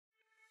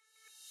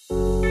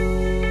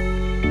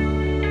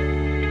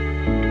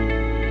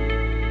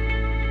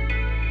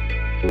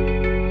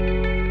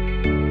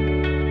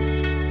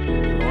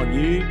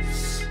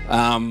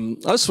I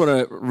just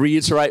want to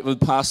reiterate what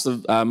Pastor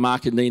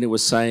Mark and Nina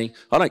was saying.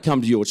 I don't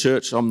come to your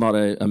church. I'm not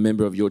a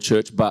member of your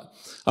church, but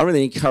I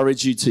really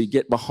encourage you to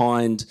get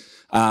behind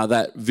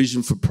that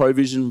vision for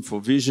provision,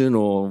 for vision,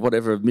 or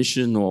whatever,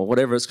 mission, or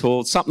whatever it's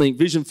called, something,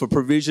 vision for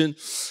provision.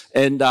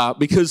 And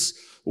because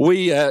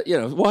we,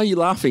 why are you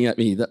laughing at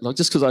me? That, like,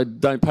 just because I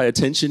don't pay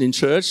attention in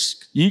church?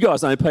 You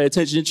guys don't pay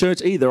attention in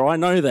church either. I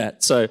know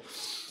that. So,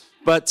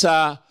 but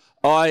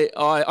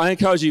I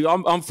encourage you.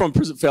 I'm from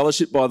Prison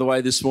Fellowship, by the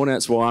way, this morning.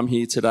 That's why I'm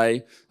here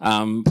today.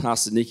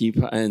 Pastor Nikki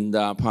and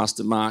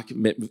Pastor Mark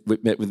met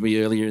with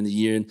me earlier in the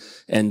year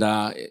and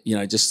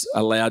just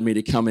allowed me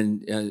to come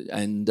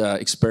and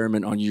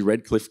experiment on you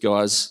Redcliffe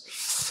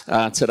guys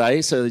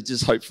today. So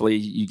just hopefully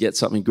you get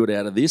something good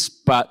out of this.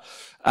 But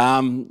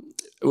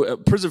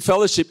Prison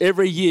Fellowship,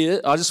 every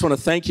year, I just want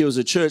to thank you as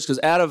a church, because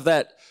out of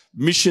that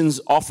missions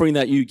offering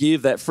that you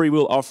give, that free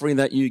will offering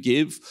that you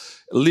give,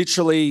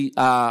 literally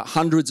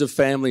hundreds of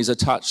families are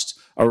touched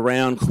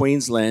around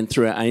Queensland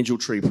through our Angel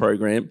Tree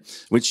program,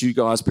 which you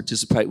guys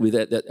participate with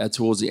at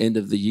towards the end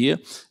of the year.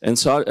 And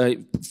so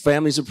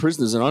families of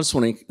prisoners, and I just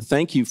want to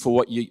thank you for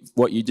what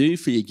you do,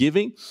 for your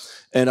giving.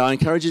 And I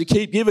encourage you to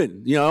keep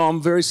giving. You know,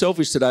 I'm very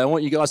selfish today. I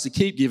want you guys to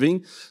keep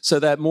giving so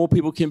that more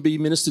people can be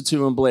ministered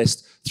to and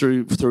blessed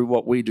through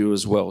what we do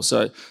as well.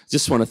 So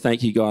just want to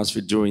thank you guys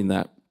for doing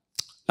that.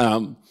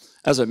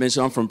 As I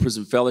mentioned, I'm from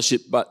Prison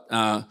Fellowship, but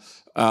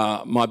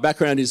my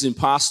background is in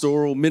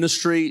pastoral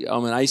ministry.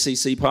 I'm an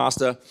ACC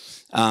pastor,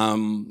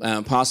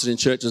 pastored in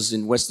churches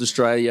in Western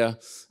Australia,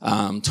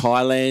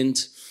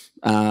 Thailand,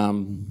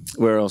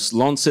 where else?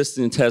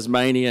 Launceston in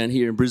Tasmania, and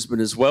here in Brisbane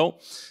as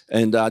well.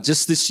 And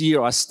just this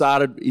year, I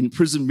started in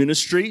prison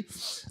ministry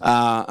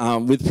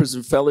with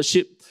Prison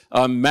Fellowship.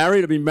 I'm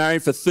married. I've been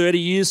married for 30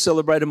 years,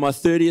 celebrated my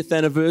 30th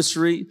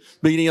anniversary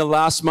beginning of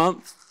last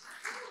month.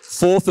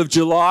 4th of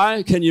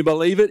July, can you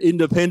believe it?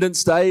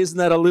 Independence Day, isn't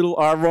that a little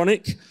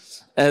ironic?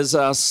 As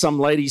some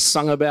lady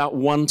sung about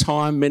one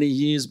time many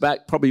years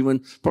back, probably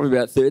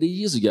about 30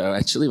 years ago,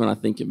 actually, when I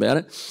think about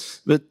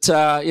it. But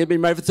yeah, been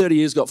married for 30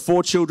 years, got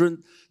 4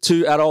 children,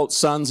 2 adult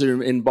sons who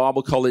are in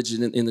Bible college.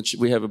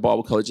 We have a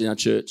Bible college in our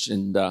church,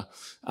 and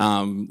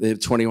they're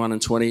 21 and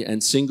 20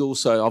 and single.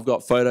 So I've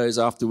got photos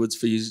afterwards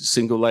for you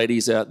single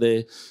ladies out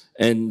there.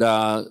 And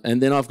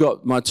then I've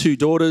got my 2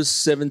 daughters,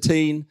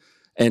 17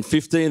 and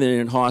 15. They're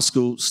in high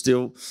school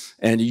still,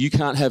 and you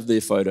can't have their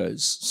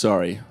photos.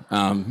 Sorry.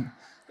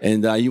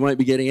 And you won't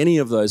be getting any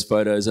of those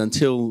photos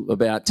until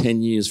about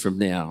 10 years from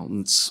now.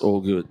 It's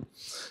all good.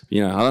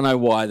 You know, I don't know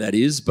why that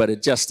is, but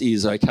it just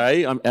is,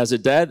 okay? As a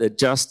dad, it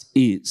just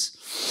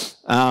is.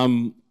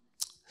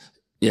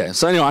 Yeah,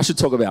 so anyway, I should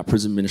talk about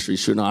prison ministry,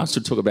 shouldn't I? I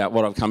should talk about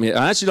what I've come here.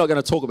 I'm actually not going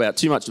to talk about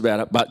too much about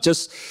it, but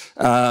just,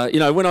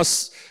 when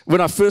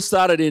I first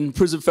started in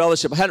Prison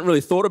Fellowship, I hadn't really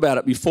thought about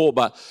it before,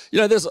 but,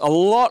 there's a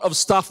lot of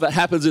stuff that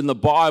happens in the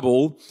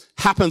Bible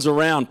happens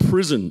around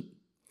prison.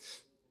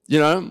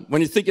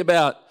 When you think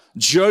about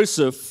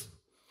Joseph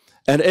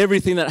and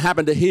everything that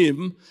happened to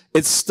him,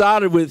 it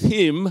started with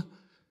him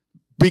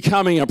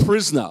becoming a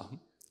prisoner.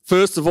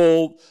 First of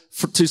all,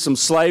 to some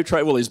slave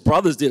trade. Well, his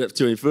brothers did it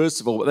to him,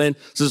 first of all. But then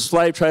to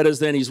slave traders,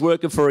 then he's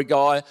working for a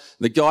guy.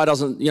 The guy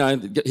doesn't,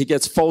 he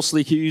gets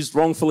falsely accused,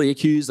 wrongfully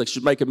accused. They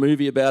should make a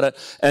movie about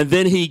it. And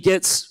then he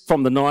gets,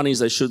 from the 90s,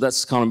 they should,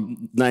 that's kind of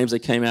names they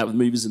came out with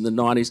movies in the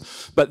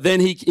 90s. But then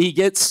he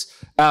gets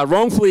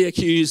wrongfully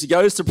accused. He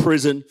goes to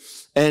prison.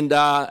 And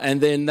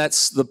then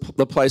that's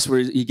the place where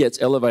he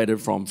gets elevated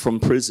from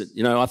prison.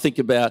 I think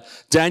about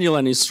Daniel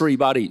and his 3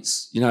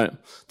 buddies.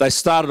 They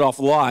started off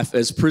life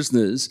as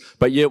prisoners,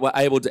 but yet were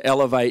able to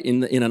elevate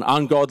in an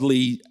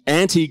ungodly,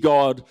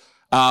 anti-God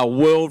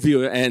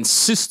worldview and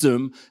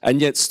system,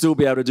 and yet still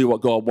be able to do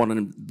what God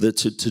wanted them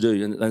to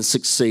do and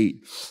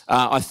succeed.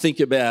 I think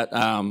about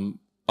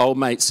old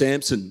mate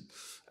Samson.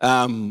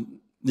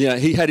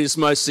 He had his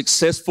most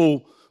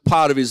successful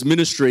part of his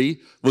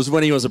ministry was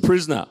when he was a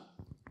prisoner.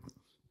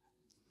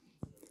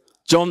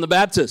 John the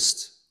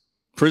Baptist,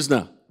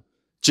 prisoner.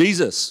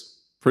 Jesus,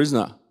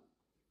 prisoner.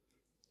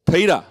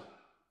 Peter,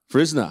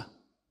 prisoner.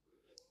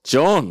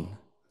 John,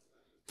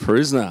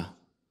 prisoner.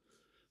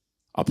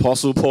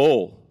 Apostle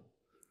Paul,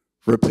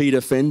 repeat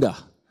offender.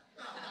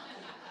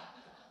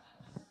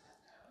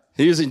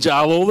 He was in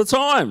jail all the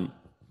time.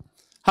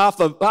 Half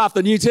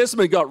the New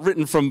Testament got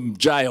written from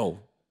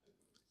jail.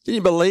 Can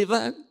you believe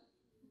that?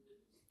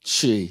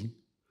 Gee.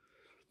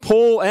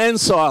 Paul and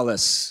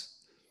Silas.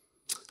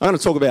 I'm going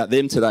to talk about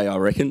them today, I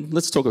reckon.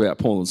 Let's talk about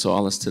Paul and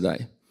Silas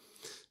today.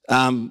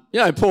 Paul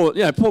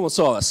and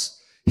Silas,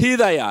 here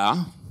they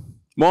are,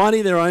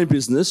 minding their own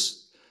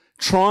business,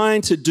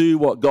 trying to do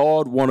what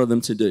God wanted them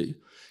to do.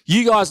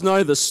 You guys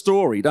know the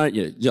story, don't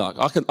you?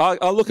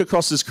 I look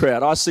across this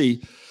crowd, I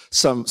see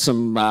some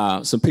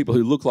people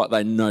who look like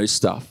they know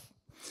stuff.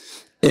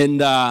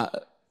 And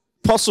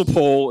Apostle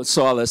Paul and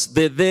Silas,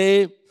 they're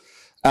there.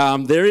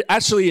 They're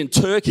actually in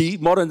Turkey,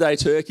 modern-day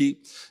Turkey,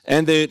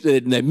 and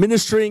they're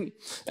ministering,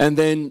 and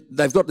then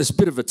they've got this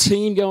bit of a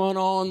team going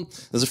on.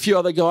 There's a few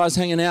other guys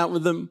hanging out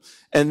with them,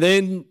 and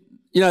then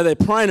they're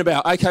praying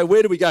about, okay,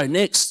 where do we go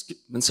next?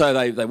 And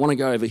so they want to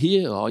go over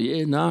here. Oh,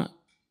 yeah, no,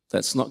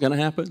 that's not going to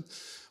happen.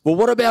 Well,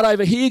 what about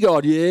over here,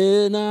 God?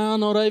 Yeah, no,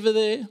 not over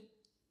there.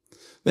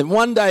 Then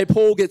one day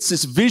Paul gets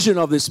this vision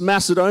of this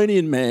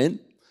Macedonian man.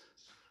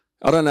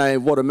 I don't know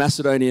what a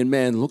Macedonian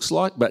man looks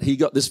like, but he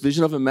got this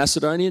vision of a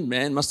Macedonian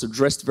man, must have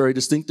dressed very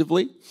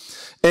distinctively.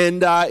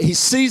 And he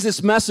sees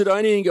this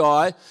Macedonian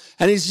guy,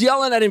 and he's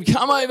yelling at him,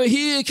 come over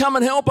here, come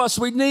and help us,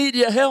 we need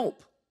your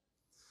help.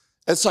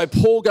 And so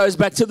Paul goes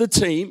back to the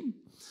team,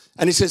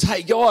 and he says,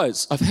 hey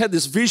guys, I've had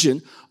this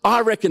vision.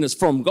 I reckon it's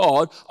from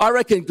God. I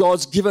reckon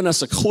God's given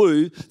us a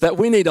clue that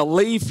we need to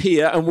leave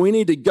here and we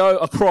need to go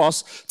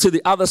across to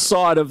the other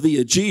side of the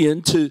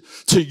Aegean to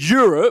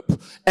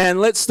Europe, and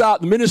let's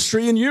start the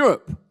ministry in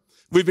Europe.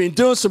 We've been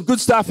doing some good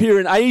stuff here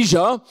in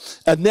Asia,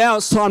 and now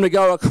it's time to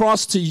go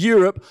across to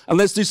Europe and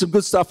let's do some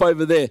good stuff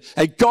over there.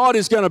 And God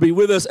is going to be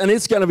with us, and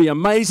it's going to be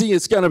amazing.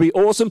 It's going to be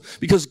awesome,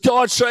 because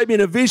God showed me in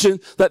a vision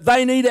that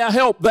they need our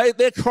help.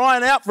 They're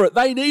crying out for it.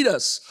 They need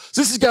us. So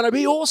this is going to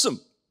be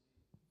awesome.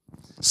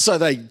 So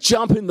they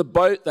jump in the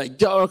boat. They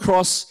go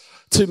across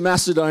to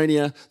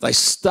Macedonia. They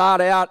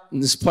start out in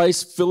this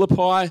place,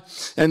 Philippi,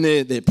 and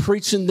they're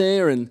preaching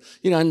there, and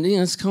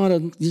it's kind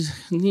of,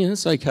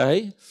 it's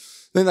okay.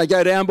 Then they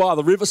go down by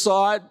the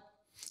riverside,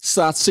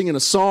 start singing a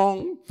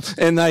song,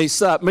 and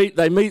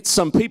they meet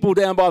some people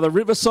down by the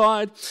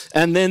riverside,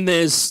 and then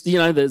there's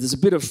a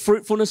bit of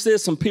fruitfulness there.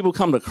 Some people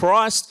come to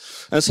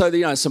Christ, and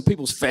so some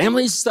people's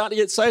families start to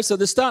get saved. So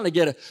they're starting to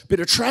get a bit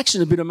of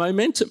traction, a bit of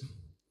momentum.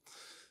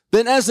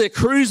 Then as they're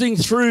cruising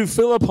through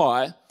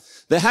Philippi,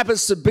 there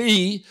happens to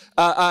be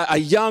a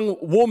young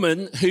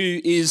woman who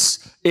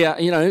is,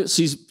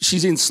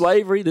 she's in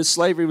slavery. The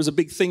slavery was a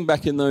big thing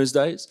back in those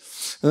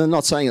days. And I'm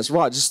not saying it's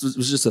right, it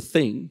was just a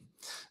thing.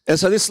 And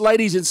so this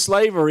lady's in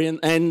slavery,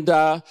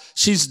 and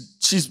she's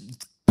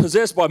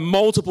possessed by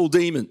multiple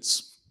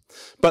demons.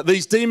 But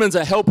these demons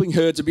are helping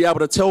her to be able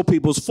to tell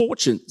people's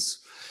fortunes.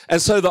 And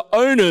so the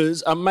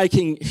owners are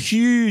making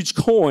huge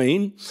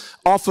coin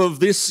off of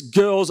this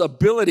girl's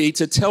ability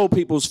to tell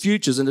people's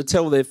futures and to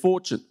tell their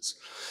fortunes.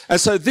 And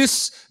so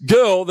this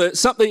girl, there's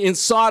something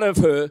inside of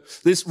her,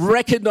 this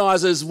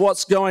recognizes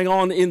what's going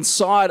on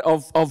inside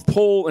of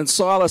Paul and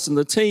Silas and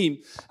the team.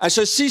 And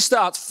so she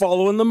starts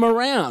following them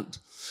around,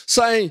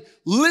 saying,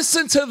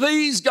 listen to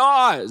these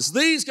guys.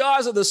 These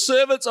guys are the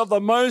servants of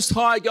the Most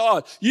High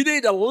God. You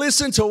need to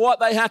listen to what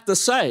they have to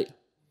say.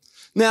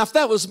 Now, if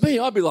that was me,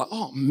 I'd be like,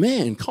 oh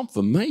man,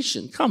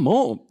 confirmation, come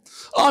on.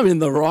 I'm in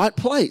the right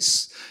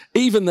place.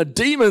 Even the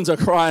demons are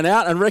crying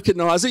out and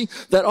recognizing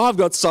that I've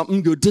got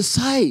something good to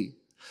say.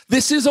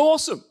 This is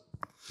awesome.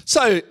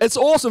 So it's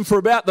awesome for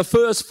about the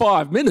first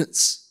 5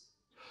 minutes.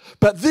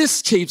 But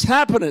this keeps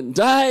happening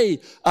day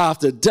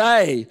after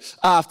day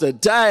after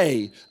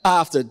day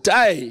after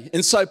day.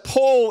 And so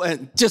Paul,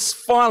 and just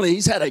finally,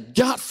 he's had a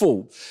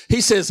gutful.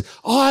 He says,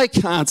 I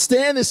can't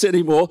stand this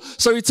anymore.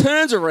 So he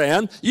turns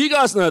around. You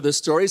guys know the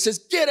story. He says,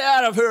 get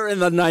out of her in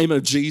the name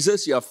of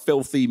Jesus, you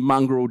filthy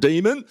mongrel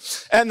demon.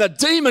 And the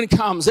demon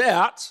comes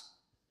out.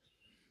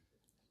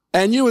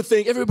 And you would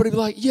think everybody would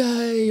be like,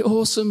 yay,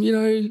 awesome,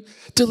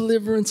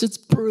 deliverance, it's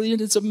brilliant,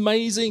 it's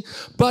amazing.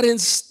 But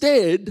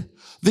instead,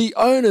 the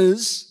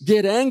owners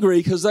get angry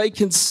because they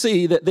can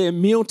see that their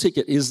meal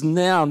ticket is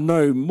now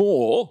no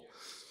more.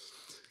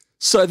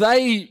 So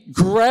they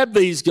grab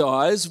these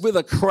guys with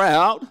a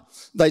crowd.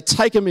 They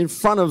take them in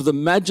front of the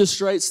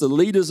magistrates, the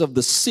leaders of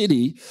the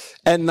city,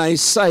 and they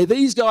say,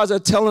 these guys are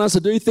telling us to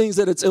do things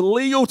that it's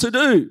illegal to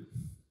do.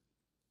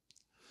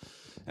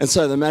 And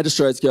so the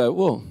magistrates go,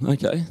 well,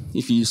 okay,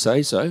 if you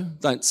say so.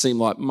 Don't seem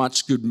like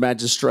much good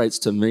magistrates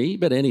to me,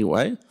 but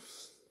anyway.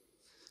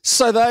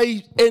 So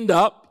they end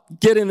up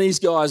getting these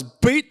guys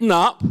beaten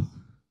up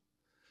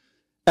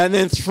and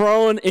then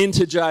thrown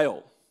into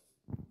jail.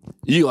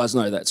 You guys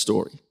know that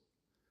story.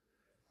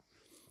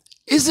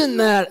 Isn't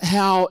that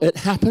how it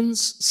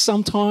happens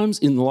sometimes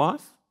in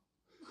life?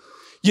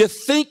 You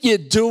think you're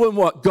doing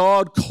what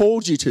God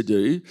called you to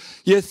do.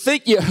 You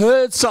think you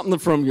heard something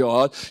from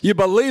God. You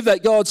believe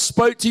that God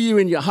spoke to you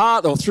in your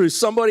heart or through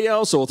somebody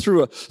else or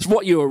through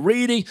what you were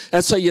reading.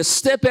 And so you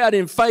step out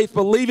in faith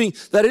believing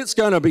that it's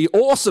going to be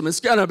awesome.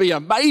 It's going to be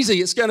amazing.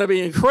 It's going to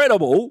be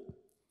incredible.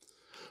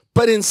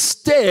 But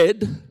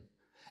instead,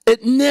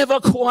 it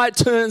never quite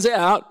turns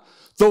out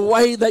the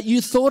way that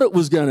you thought it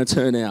was going to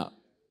turn out.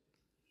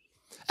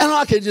 And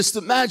I can just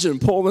imagine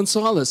Paul and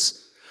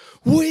Silas.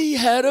 We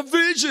had a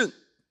vision.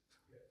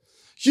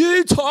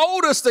 You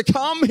told us to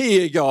come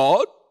here,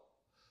 God.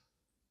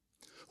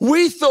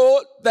 We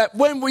thought that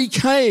when we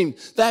came,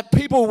 that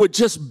people would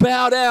just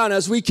bow down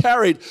as we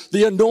carried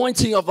the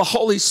anointing of the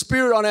Holy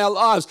Spirit on our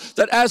lives,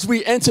 that as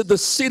we entered the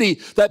city,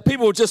 that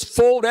people would just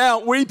fall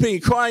down weeping,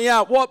 crying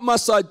out, what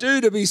must I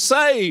do to be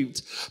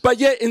saved? But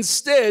yet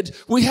instead,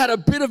 we had a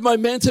bit of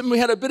momentum, we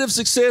had a bit of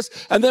success,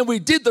 and then we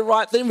did the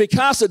right thing. We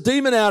cast a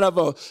demon out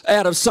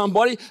of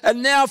somebody,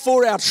 and now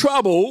for our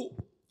trouble,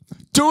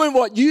 doing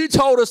what you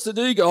told us to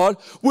do, God,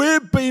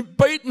 we've been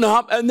beaten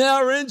up and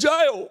now we're in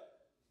jail.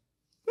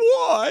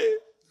 Why?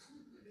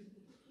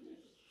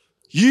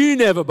 You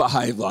never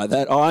behave like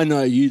that. I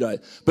know you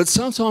don't. But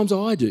sometimes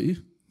I do.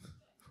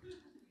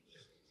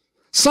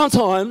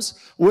 Sometimes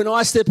when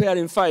I step out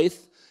in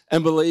faith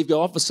and believe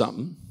God for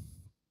something,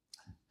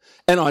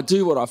 and I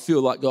do what I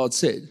feel like God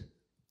said,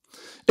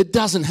 it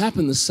doesn't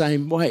happen the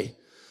same way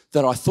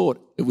that I thought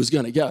it was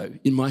going to go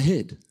in my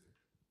head.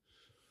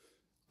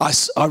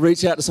 I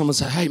reach out to someone and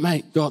say, hey,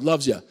 mate, God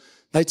loves you.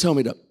 They tell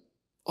me to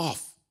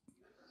off.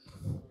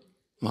 I'm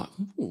like,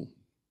 oh,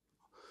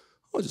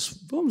 I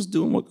was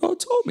doing what God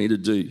told me to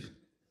do.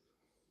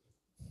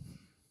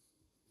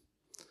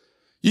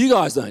 You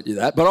guys don't do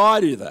that, but I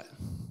do that.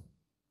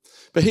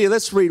 But here,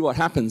 let's read what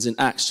happens in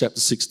Acts chapter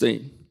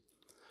 16,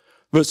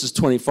 verses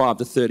 25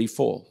 to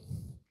 34.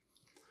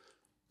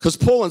 Because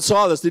Paul and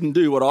Silas didn't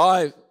do what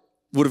I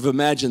would have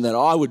imagined that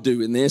I would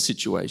do in their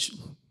situation.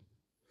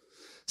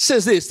 It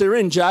says this, they're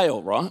in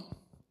jail, right?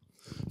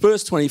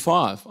 Verse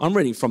 25, I'm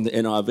reading from the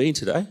NIV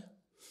today.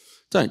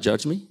 Don't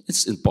judge me,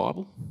 it's in the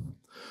Bible.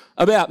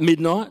 About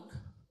midnight,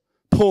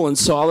 Paul and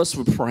Silas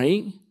were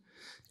praying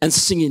and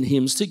singing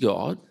hymns to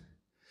God,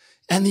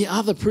 and the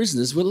other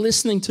prisoners were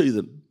listening to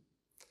them.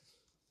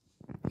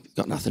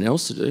 Got nothing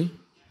else to do.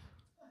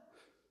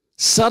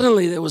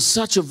 Suddenly there was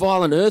such a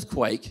violent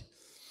earthquake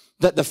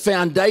that the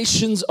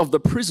foundations of the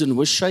prison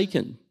were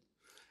shaken.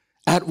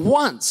 At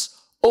once,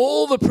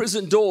 all the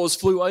prison doors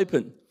flew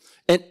open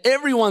and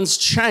everyone's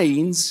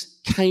chains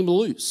came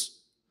loose.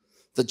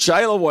 The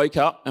jailer woke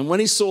up, and when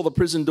he saw the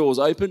prison doors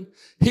open,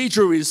 he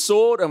drew his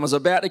sword and was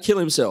about to kill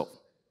himself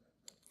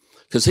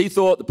because he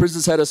thought the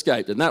prisoners had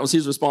escaped, and that was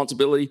his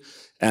responsibility,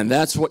 and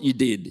that's what you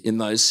did in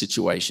those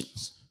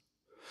situations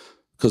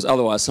because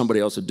otherwise somebody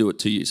else would do it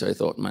to you, so he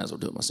thought, may as well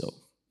do it myself.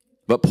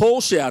 But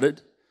Paul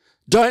shouted,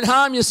 don't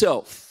harm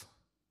yourself.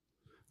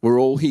 We're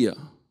all here.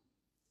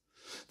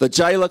 The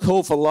jailer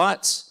called for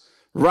lights,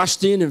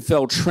 rushed in and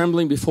fell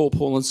trembling before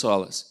Paul and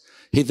Silas.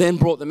 He then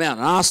brought them out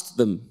and asked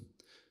them,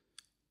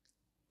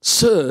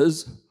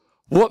 sirs,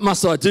 what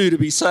must I do to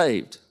be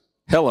saved?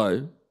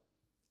 Hello,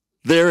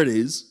 there it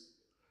is.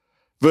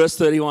 Verse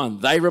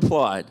 31, they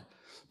replied,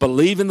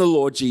 believe in the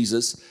Lord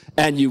Jesus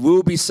and you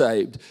will be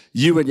saved,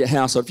 you and your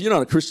household. If you're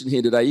not a Christian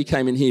here today, you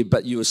came in here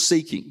but you were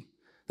seeking.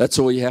 That's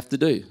all you have to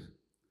do.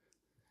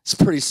 It's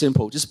pretty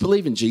simple. Just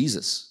believe in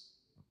Jesus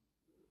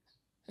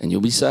and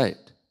you'll be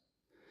saved.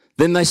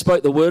 Then they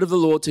spoke the word of the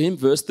Lord to him,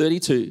 verse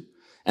 32,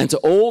 and to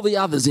all the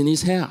others in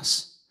his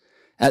house.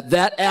 At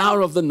that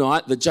hour of the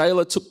night, the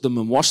jailer took them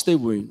and washed their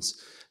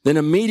wounds. Then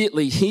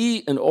immediately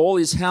he and all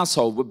his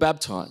household were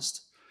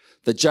baptized.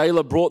 The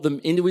jailer brought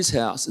them into his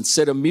house and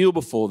set a meal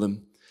before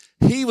them.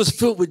 He was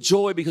filled with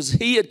joy because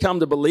he had come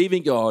to believe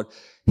in God,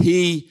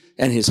 he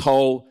and his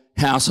whole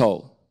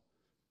household.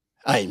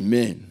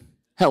 Amen.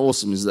 How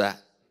awesome is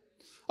that?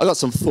 I got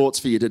some thoughts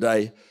for you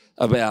today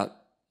about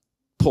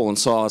Paul and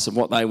Silas and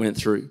what they went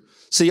through.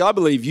 See, I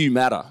believe you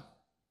matter.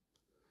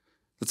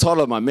 The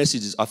title of my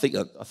message is, I think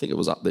it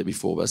was up there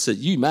before, but I said,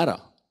 you matter.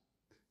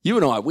 You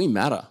and I, we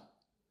matter.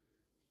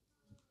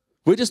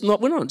 We're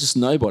not just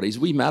nobodies,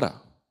 we matter.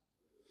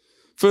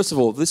 First of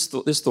all, this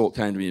thought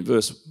came to me in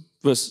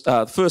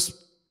first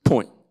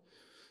point.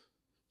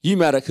 You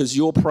matter because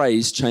your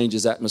praise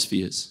changes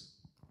atmospheres.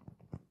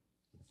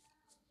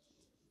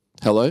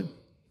 Hello?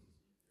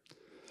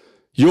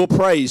 Your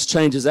praise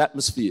changes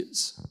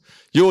atmospheres.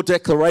 Your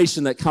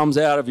declaration that comes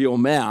out of your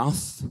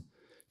mouth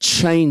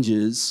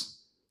changes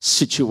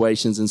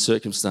situations and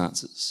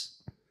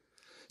circumstances.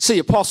 See,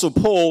 Apostle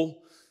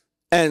Paul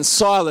and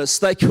Silas,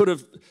 they could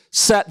have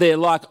sat there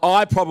like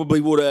I probably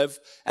would have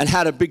and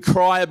had a big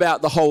cry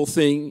about the whole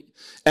thing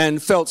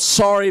and felt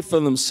sorry for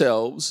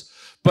themselves,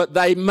 but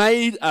they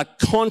made a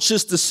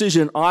conscious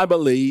decision, I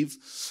believe.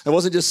 It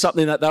wasn't just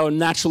something that they were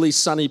naturally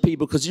sunny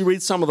people, because you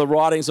read some of the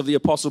writings of the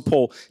Apostle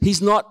Paul,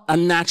 he's not a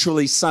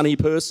naturally sunny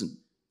person.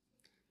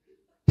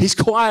 He's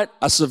quite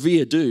a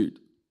severe dude.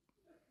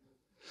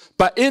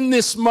 But in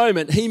this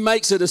moment, he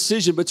makes a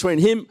decision between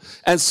him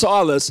and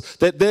Silas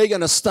that they're going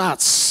to start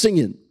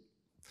singing.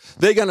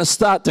 They're going to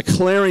start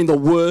declaring the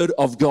word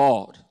of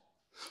God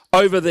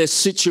over their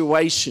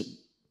situation.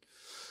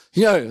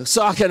 You know,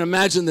 so I can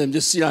imagine them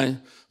just,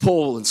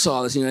 Paul and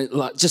Silas,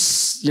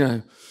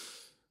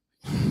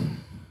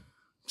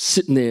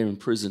 sitting there in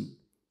prison.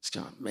 Just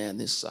going, man,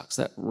 this sucks.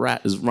 That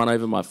rat has run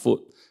over my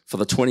foot for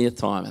the 20th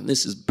time, and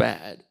this is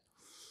bad.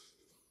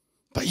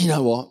 But you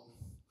know what?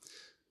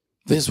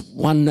 There's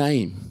one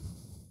name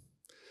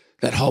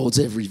that holds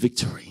every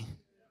victory.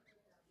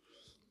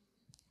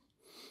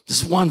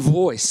 There's one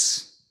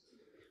voice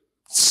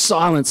that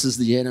silences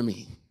the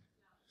enemy.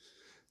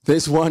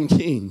 There's one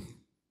king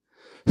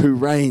who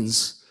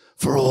reigns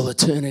for all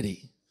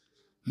eternity.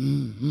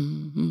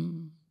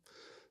 Come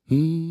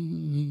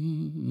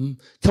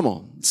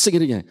on, sing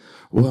it again.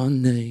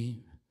 One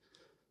name.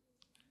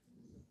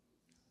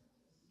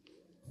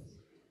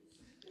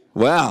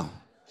 Wow.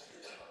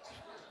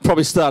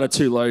 Probably started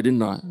too low,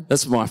 didn't I?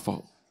 That's my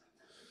fault.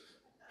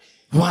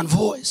 One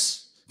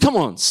voice. Come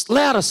on,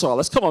 louder,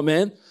 Silas. Come on,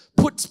 man.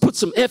 Put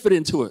some effort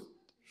into it.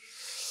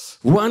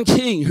 One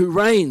king who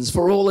reigns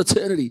for all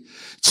eternity.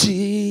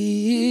 Jesus.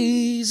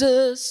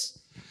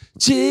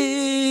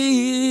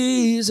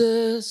 Jesus.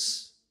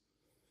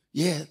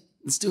 Yeah,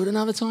 let's do it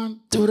another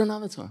time. Do it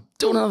another time.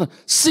 Do it another.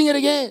 Sing it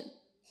again.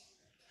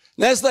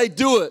 And as they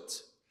do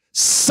it,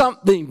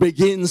 something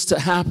begins to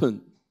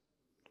happen.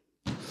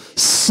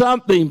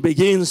 Something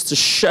begins to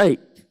shake.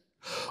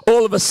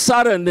 All of a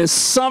sudden, there's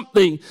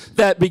something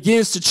that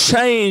begins to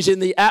change in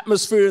the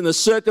atmosphere and the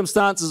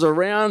circumstances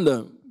around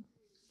them.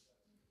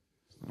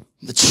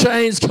 The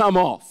chains come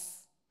off.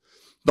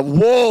 The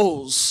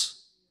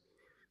walls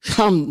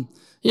come,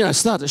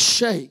 start to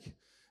shake.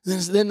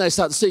 Then they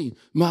start to sing,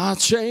 my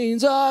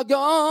chains are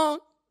gone.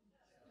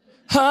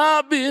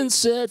 I've been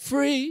set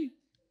free.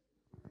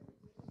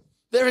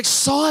 They're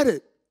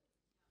excited.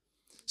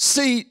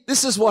 See,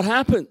 this is what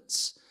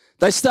happens.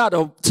 They start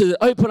to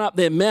open up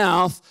their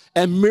mouth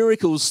and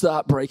miracles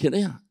start breaking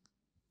out.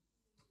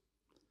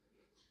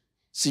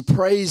 See,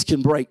 praise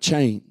can break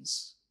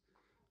chains.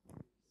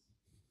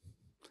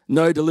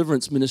 No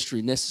deliverance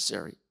ministry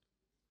necessary.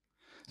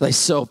 They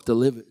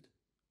self-delivered.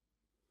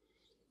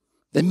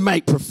 They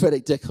make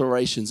prophetic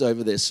declarations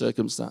over their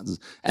circumstances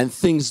and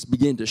things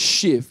begin to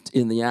shift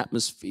in the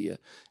atmosphere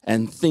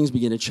and things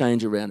begin to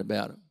change around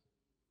about them.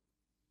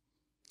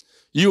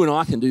 You and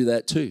I can do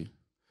that too.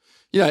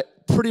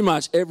 Pretty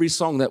much every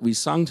song that we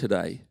sung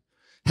today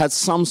had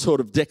some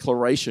sort of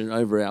declaration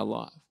over our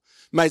life,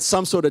 made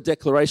some sort of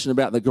declaration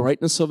about the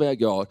greatness of our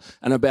God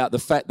and about the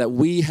fact that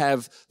we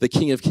have the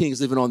King of Kings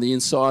living on the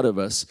inside of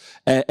us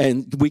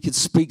and we could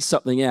speak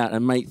something out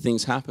and make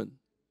things happen.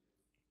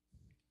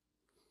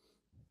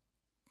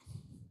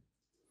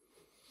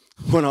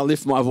 When I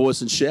lift my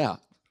voice and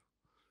shout,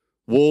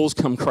 walls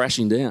come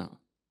crashing down.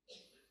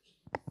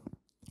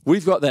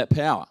 We've got that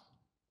power.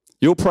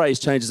 Your praise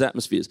changes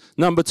atmospheres.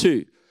 Number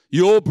 2,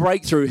 your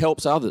breakthrough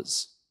helps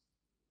others.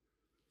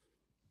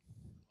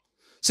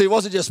 See, it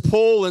wasn't just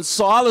Paul and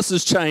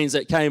Silas's chains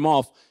that came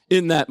off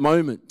in that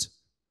moment.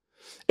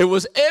 It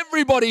was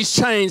everybody's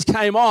chains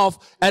came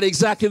off at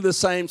exactly the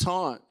same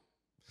time.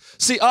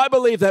 See, I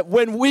believe that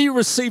when we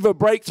receive a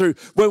breakthrough,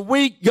 when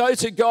we go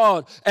to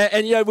God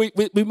and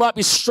we might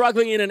be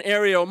struggling in an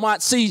area or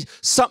might see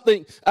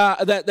something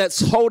that's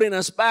holding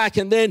us back,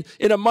 and then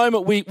in a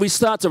moment we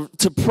start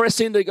to press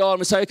into God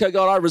and we say, okay,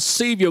 God, I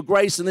receive your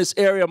grace in this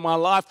area of my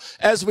life.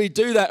 As we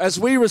do that, as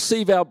we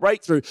receive our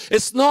breakthrough,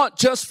 it's not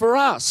just for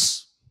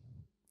us.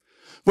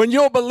 When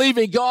you're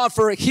believing God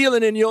for a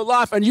healing in your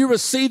life and you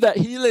receive that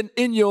healing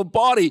in your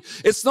body,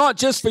 it's not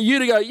just for you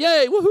to go,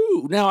 yay,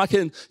 woohoo, now I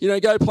can,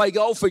 go play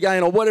golf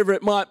again or whatever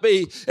it might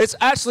be. It's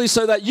actually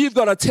so that you've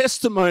got a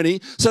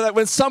testimony so that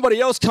when somebody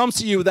else comes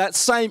to you with that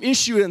same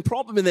issue and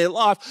problem in their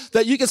life,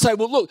 that you can say,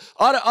 well, look,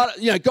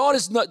 God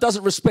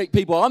doesn't respect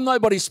people. I'm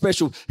nobody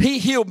special. He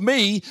healed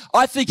me.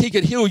 I think he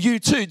could heal you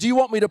too. Do you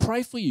want me to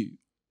pray for you?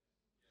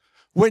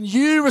 When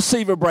you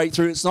receive a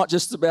breakthrough, it's not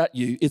just about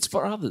you, it's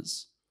for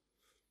others.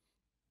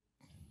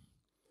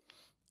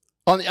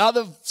 On the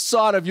other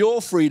side of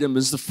your freedom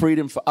is the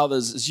freedom for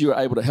others as you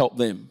are able to help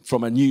them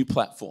from a new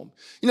platform.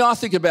 I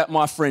think about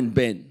my friend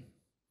Ben.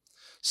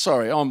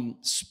 Sorry, I'm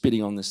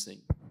spitting on this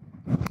thing.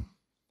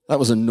 That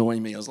was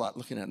annoying me. I was like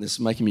looking at this,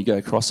 making me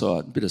go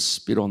cross-eyed. A bit of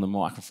spit on the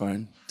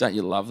microphone. Don't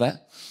you love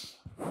that?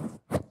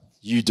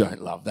 You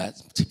don't love that,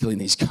 particularly in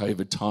these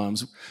COVID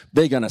times.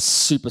 They're going to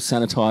super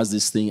sanitize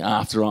this thing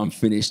after I'm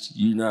finished.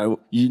 You know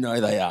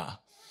they are.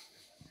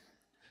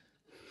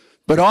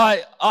 But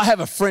I have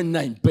a friend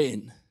named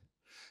Ben.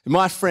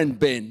 My friend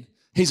Ben,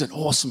 he's an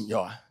awesome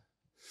guy.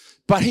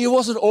 But he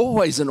wasn't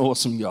always an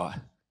awesome guy.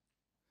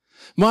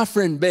 My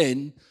friend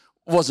Ben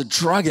was a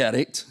drug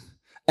addict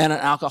and an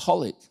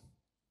alcoholic.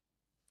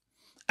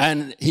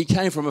 And he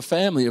came from a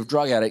family of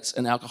drug addicts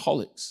and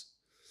alcoholics.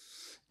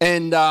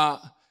 And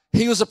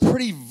he was a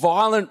pretty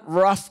violent,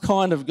 rough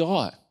kind of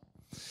guy.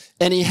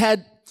 And he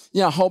had,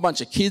 a whole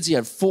bunch of kids. He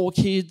had 4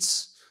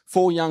 kids,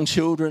 4 young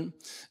children.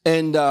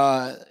 And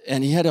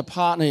he had a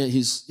partner,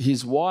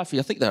 his wife.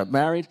 I think they were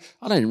married.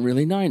 I don't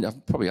really know. I'll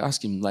probably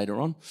ask him later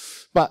on.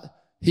 But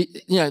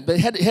he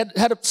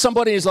had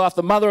somebody in his life,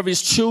 the mother of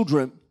his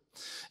children,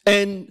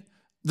 and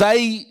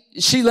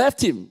she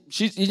left him.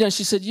 She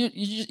said,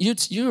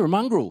 "You're a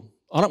mongrel.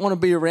 I don't want to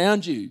be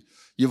around you.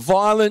 You're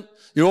violent.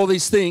 You're all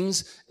these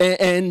things,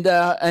 and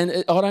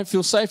I don't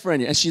feel safe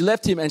around you." And she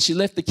left him, and she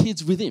left the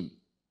kids with him.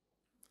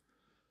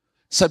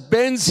 So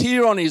Ben's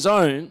here on his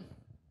own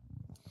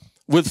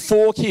with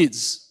 4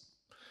 kids.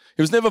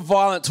 He was never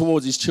violent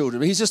towards his children,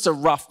 but he's just a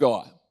rough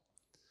guy.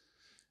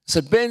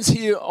 So Ben's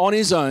here on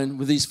his own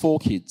with these 4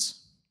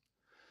 kids.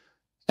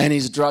 And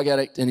he's a drug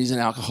addict and he's an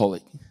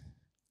alcoholic.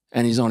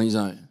 And he's on his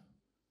own.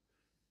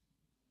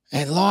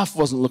 And life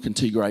wasn't looking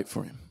too great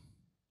for him.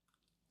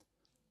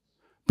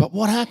 But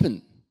what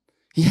happened?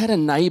 He had a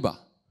neighbour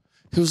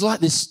who was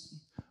like this,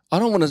 I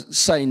don't want to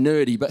say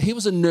nerdy, but he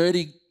was a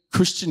nerdy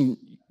Christian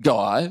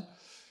guy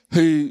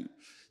who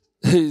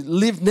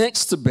lived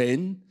next to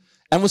Ben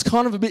and was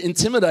kind of a bit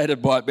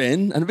intimidated by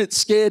Ben and a bit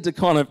scared to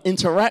kind of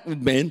interact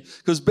with Ben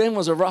because Ben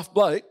was a rough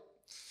bloke.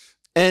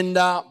 And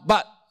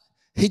but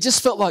he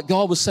just felt like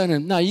God was saying to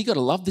him, no, you got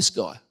to love this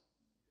guy.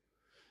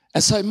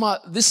 And so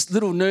this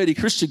little nerdy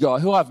Christian guy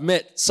who I've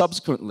met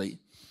subsequently,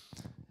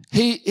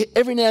 he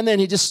every now and then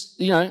he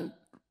just,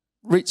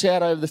 reach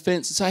out over the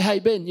fence and say, hey,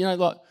 Ben, do you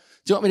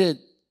want me to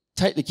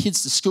take the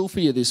kids to school for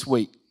you this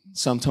week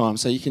sometime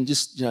so you can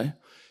just, you don't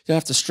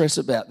have to stress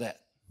about that.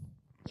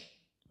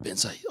 Ben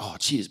say, oh,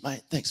 cheers,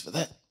 mate, thanks for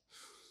that.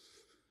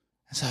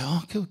 I say,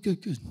 oh,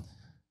 good.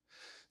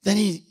 Then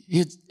he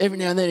every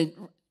now and then he'd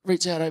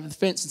reach out over the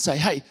fence and say,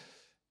 hey,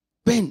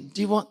 Ben,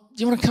 do you want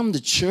to come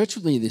to church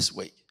with me this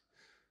week?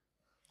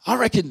 I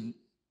reckon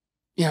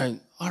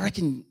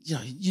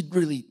you'd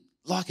really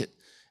like it.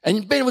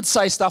 And Ben would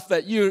say stuff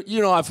that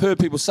I've heard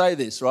people say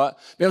this, right?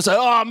 Ben would say,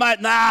 oh, mate,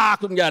 I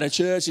couldn't go to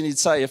church. And he'd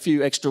say a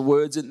few extra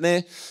words in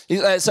there.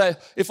 He'd say,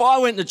 if I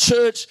went to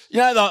church,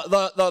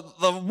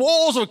 the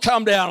walls would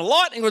come down,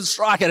 lightning would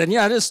strike it, and,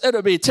 it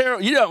would be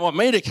terrible. You don't want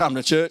me to come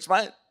to church,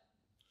 mate.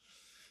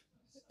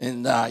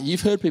 And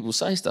you've heard people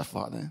say stuff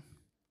like that.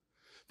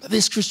 But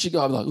this Christian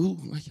guy would be like, ooh,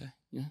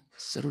 okay,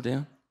 settle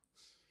down.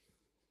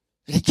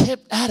 And he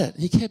kept at it.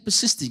 He kept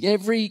persisting.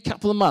 Every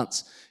couple of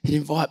months, he'd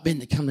invite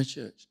Ben to come to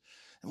church.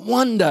 And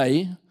one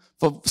day,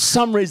 for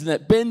some reason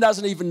that Ben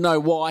doesn't even know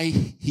why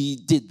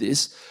he did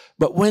this,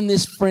 but when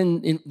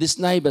this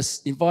neighbour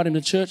invited him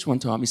to church one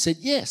time, he said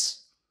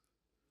yes.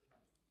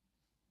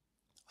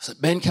 So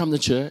Ben come to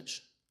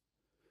church,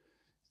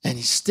 and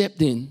he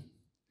stepped in,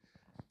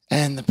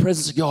 and the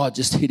presence of God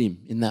just hit him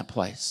in that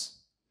place.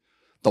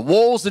 The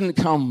walls didn't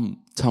come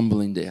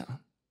tumbling down,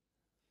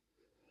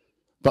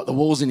 but the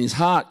walls in his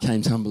heart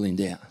came tumbling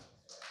down.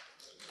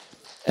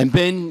 And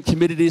Ben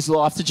committed his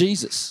life to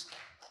Jesus.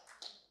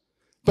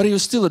 But he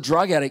was still a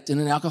drug addict and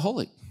an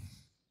alcoholic.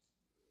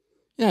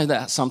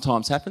 That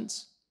sometimes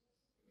happens.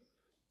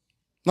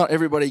 Not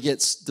everybody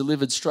gets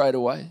delivered straight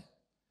away.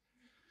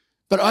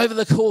 But over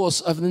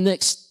the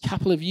next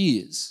couple of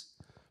years,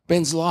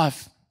 Ben's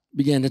life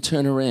began to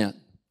turn around.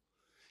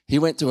 He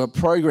went to a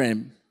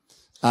program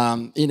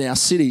in our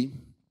city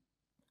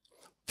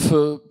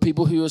for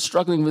people who are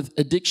struggling with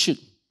addiction.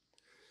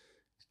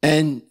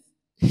 And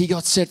he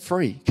got set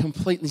free,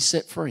 completely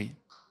set free.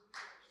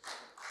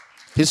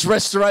 His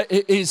life,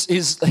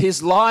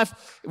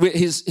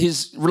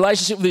 his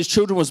relationship with his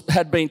children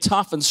had been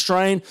tough and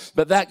strained,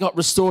 but that got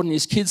restored, and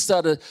his kids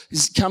started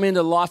to come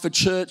into life at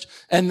church,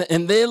 and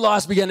their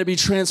lives began to be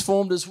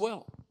transformed as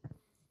well.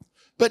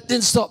 But it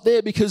didn't stop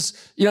there, because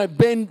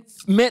Ben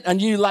met a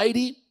new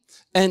lady,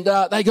 and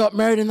they got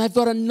married, and they've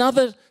got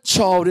another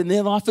child in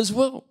their life as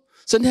well.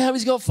 So now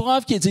he's got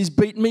 5 kids. He's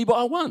beaten me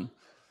by 1.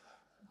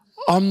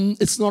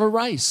 It's not a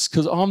race,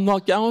 because I'm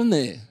not going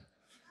there.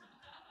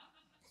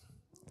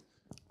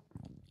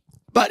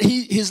 But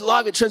his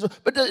life had transformed.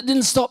 But it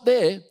didn't stop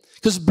there,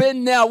 because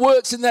Ben now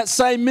works in that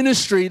same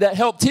ministry that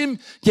helped him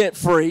get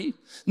free.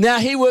 Now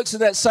he works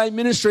in that same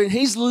ministry, and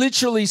he's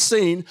literally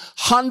seen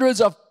hundreds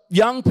of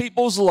young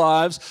people's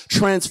lives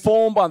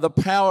transformed by the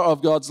power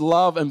of God's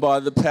love and by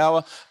the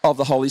power of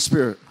the Holy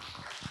Spirit.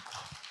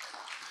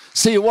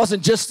 See, it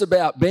wasn't just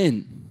about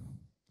Ben.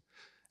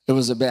 It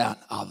was about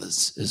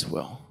others as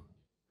well.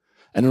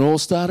 And it all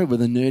started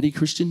with a nerdy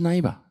Christian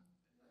neighbour.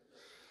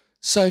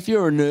 So if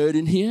you're a nerd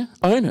in here,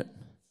 own it.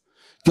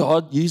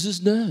 God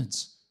uses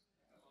nerds.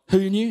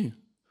 Who knew?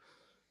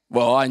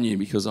 Well, I knew,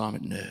 because I'm a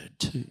nerd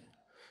too.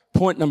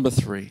 Point number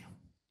 3.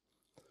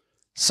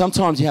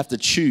 Sometimes you have to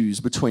choose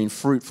between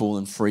fruitful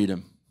and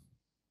freedom.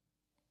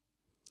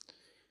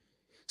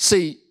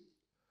 See,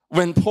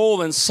 when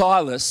Paul and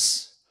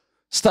Silas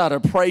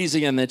started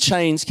praising and their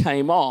chains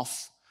came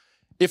off,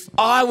 if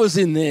I was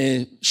in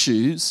their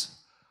shoes,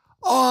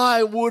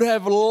 I would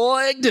have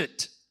legged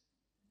it.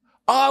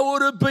 I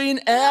would have been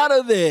out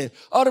of there.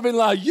 I'd have been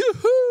like,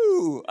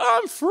 yoo-hoo,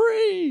 I'm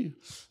free.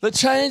 The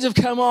chains have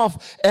come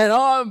off, and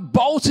I'm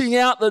bolting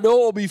out the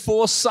door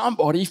before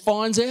somebody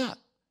finds out.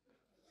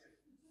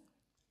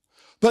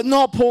 But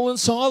not Paul and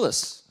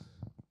Silas.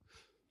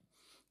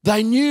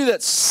 They knew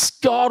that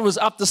God was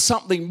up to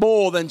something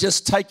more than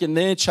just taking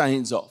their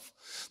chains off.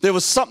 There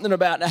was something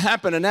about to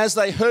happen, and as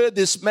they heard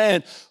this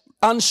man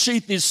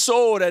unsheath his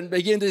sword and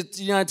begin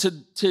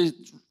to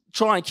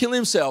try and kill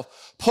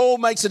himself, Paul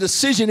makes a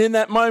decision in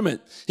that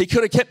moment. He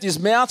could have kept his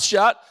mouth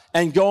shut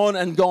and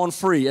gone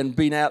free and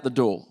been out the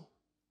door.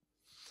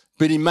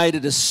 But he made a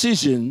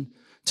decision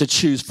to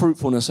choose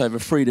fruitfulness over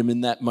freedom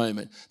in that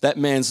moment. That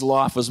man's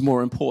life was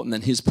more important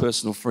than his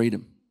personal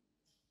freedom.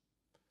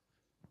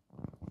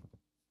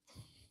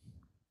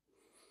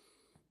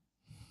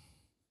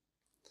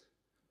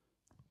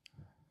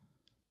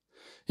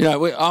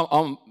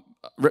 I'm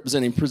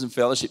representing Prison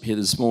Fellowship here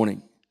this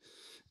morning.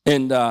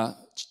 And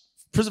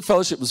Prison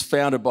Fellowship was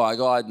founded by a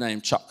guy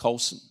named Chuck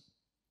Colson.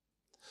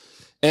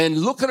 And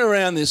looking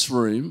around this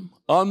room,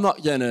 I'm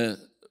not going to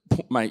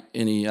make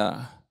any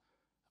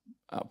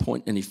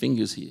point any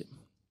fingers here,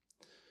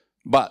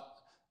 but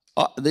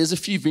there's a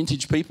few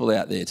vintage people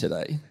out there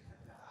today.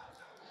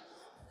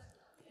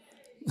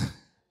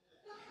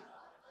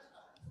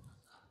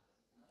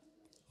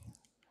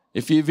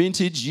 If you're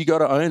vintage, you got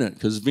to own it,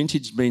 because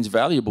vintage means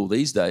valuable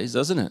these days,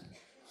 doesn't it?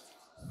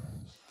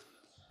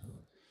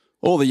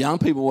 All the young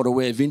people want to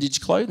wear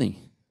vintage clothing.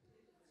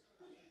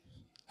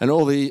 And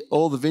all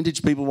the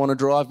vintage people want to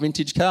drive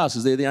vintage cars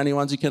because they're the only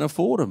ones who can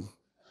afford them.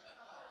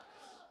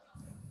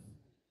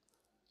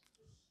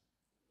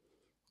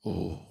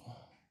 Oh,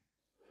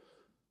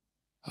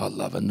 I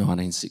love a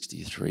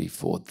 1963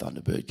 Ford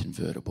Thunderbird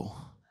convertible.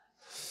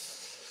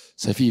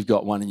 So if you've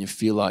got one and you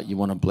feel like you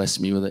want to bless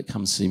me with it,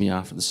 come see me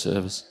after the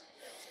service.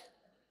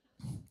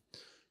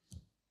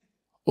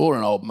 Or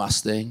an old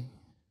Mustang,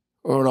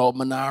 or an old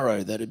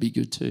Monaro, that'd be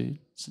good too.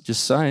 So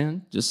just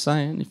saying,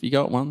 if you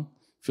got one,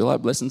 feel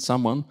like blessing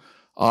someone,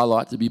 I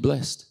like to be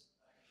blessed.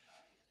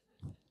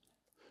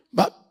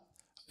 But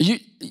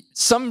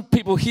some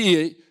people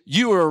here,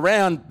 you were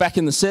around back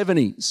in the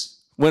 70s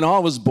when I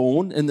was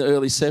born in the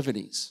early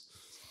 70s.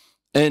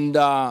 And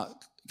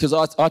because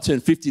I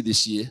turned 50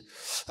 this year.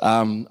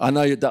 I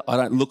know I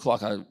don't look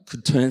like I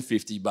could turn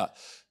 50, but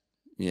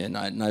yeah,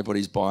 no,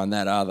 nobody's buying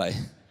that, are they?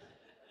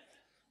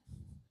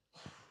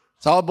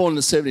 So I was born in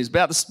the 70s.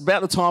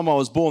 About the time I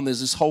was born, there's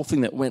this whole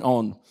thing that went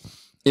on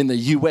in the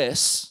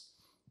US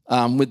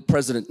with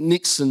President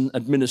Nixon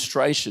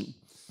administration,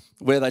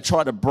 where they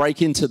tried to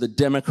break into the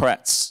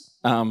Democrats'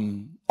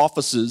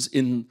 offices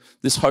in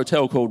this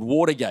hotel called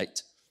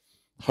Watergate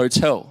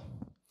Hotel.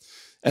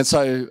 And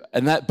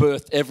that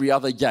birthed every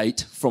other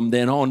gate from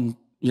then on.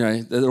 You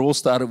know, it all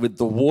started with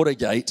the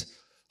Watergate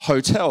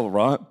Hotel,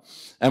 right?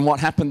 And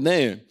what happened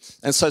there?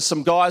 And so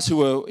some guys who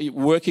were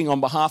working on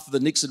behalf of the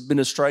Nixon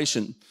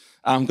administration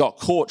got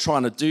caught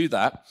trying to do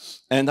that.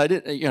 And they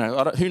didn't, you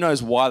know, who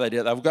knows why they did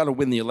it. They were going to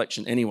win the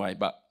election anyway,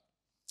 but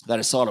they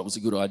decided it was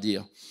a good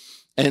idea.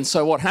 And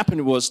so what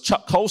happened was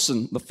Chuck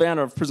Colson, the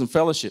founder of Prison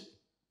Fellowship,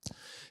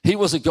 he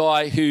was a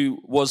guy who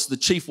was the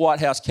chief White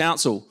House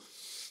counsel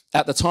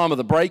at the time of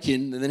the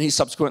break-in, and then he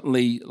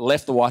subsequently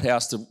left the White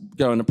House to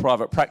go into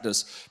private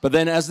practice. But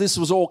then as this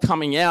was all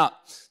coming out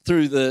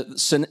through the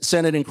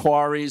Senate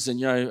inquiries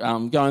and, you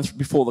know, going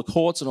before the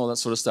courts and all that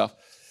sort of stuff,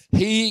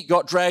 he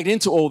got dragged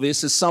into all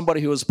this as somebody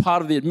who was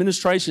part of the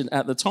administration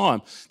at the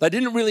time. They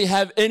didn't really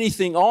have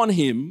anything on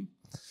him,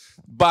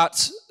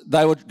 but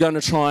they were going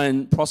to try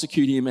and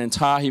prosecute him and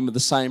tar him with the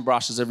same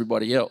brush as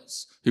everybody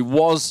else who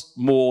was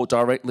more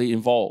directly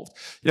involved.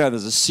 You know,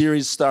 there's a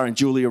series starring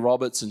Julia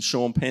Roberts and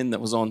Sean Penn that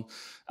was on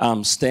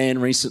Stan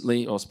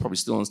recently, or it's probably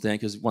still on Stan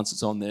because once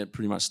it's on there, it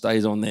pretty much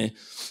stays on there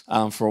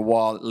for a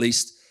while at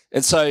least.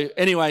 And so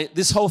anyway,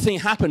 this whole thing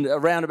happened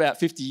around about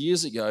 50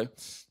 years ago.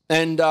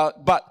 And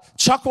but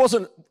Chuck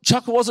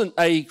wasn't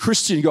a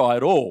Christian guy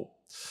at all.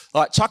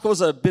 Like Chuck was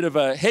a bit of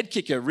a head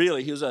kicker,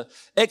 really. He was an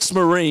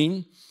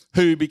ex-Marine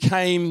who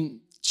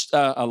became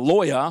a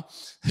lawyer,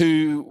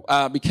 who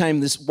became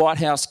this White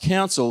House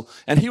counsel,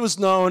 and he was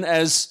known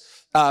as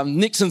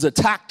Nixon's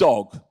attack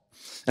dog.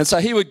 And so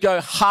he would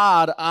go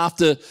hard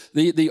after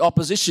the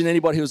opposition,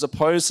 anybody who was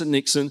opposed to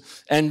Nixon,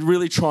 and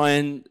really try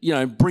and, you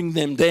know, bring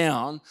them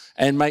down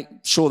and make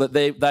sure that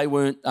they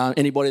weren't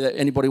anybody that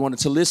anybody wanted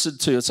to listen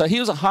to. So he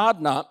was a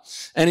hard nut,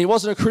 and he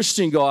wasn't a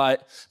Christian guy.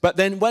 But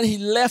then when he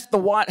left the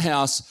White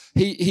House,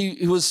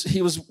 he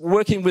was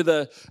working with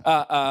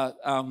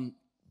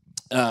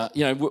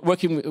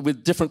working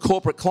with different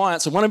corporate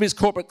clients. And one of his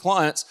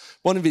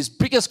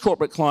biggest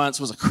corporate clients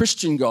was a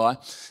Christian guy.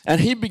 And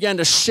he began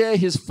to share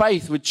his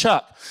faith with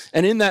Chuck.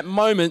 And in that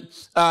moment,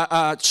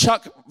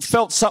 Chuck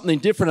felt something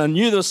different and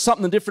knew there was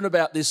something different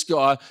about this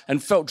guy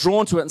and felt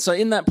drawn to it. And so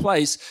in that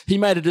place, he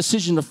made a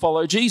decision to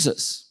follow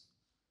Jesus.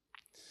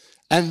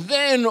 And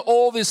then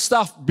all this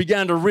stuff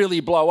began to really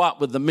blow up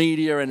with the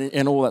media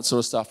and all that sort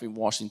of stuff in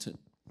Washington.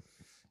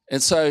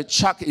 And so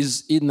Chuck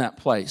is in that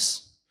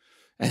place.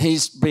 And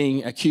he's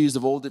being accused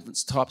of all different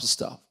types of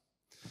stuff.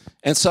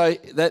 And so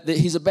that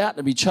he's about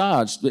to be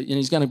charged, and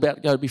he's about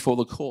to go before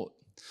the court.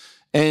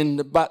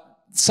 But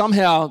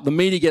somehow the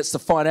media gets to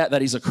find out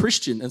that he's a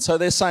Christian. And so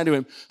they're saying to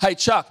him, hey,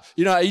 Chuck,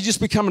 you know, are you just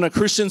becoming a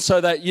Christian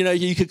so that, you know,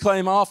 you could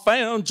claim, I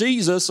found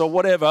Jesus or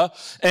whatever,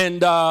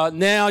 and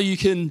now you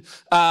can,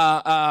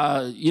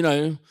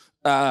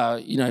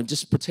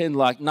 just pretend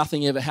like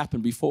nothing ever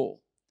happened before.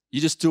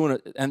 You're just doing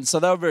it. And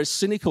so they were very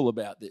cynical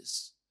about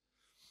this.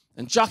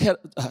 And Chuck had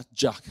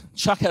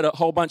a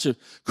whole bunch of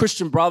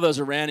Christian brothers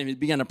around him. He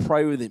began to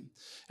pray with him.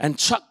 And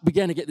Chuck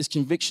began to get this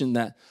conviction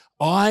that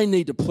I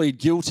need to plead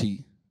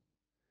guilty.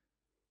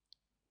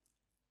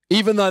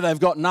 Even though they've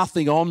got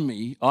nothing on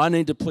me, I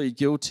need to plead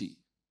guilty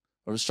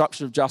of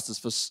obstruction of justice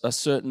for a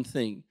certain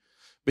thing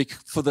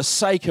for the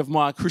sake of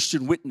my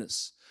Christian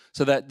witness,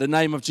 so that the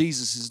name of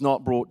Jesus is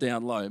not brought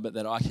down low, but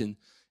that I can,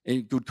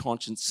 in good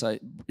conscience,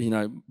 say, you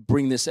know,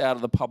 bring this out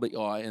of the public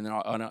eye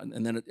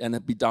and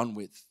it be done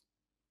with.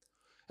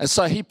 And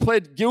so he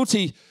pled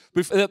guilty.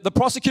 The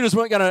prosecutors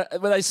weren't going to,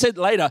 they said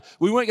later,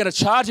 we weren't going to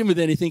charge him with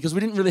anything because we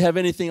didn't really have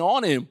anything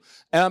on him.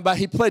 But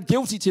he pled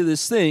guilty to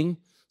this thing.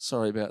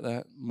 Sorry about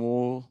that.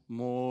 More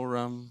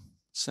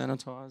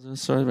sanitizer.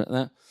 Sorry about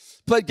that.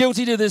 Pled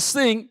guilty to this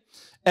thing,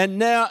 and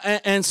now,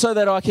 and so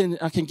that I can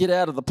get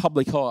out of the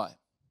public eye.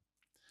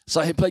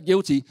 So he pled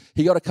guilty.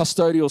 He got a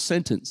custodial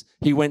sentence.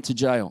 He went to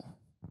jail.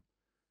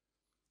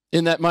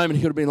 In that moment,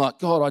 he could have been like,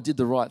 God, I did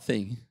the right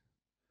thing.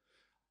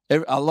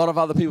 A lot of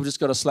other people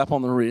just got a slap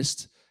on the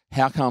wrist.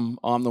 How come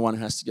I'm the one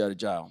who has to go to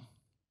jail?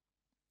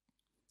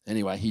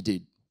 Anyway, he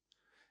did.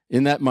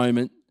 In that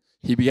moment,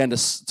 he began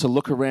to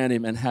look around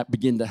him and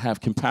begin to have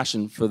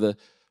compassion for the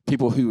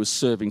people who he was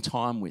serving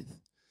time with,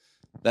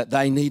 that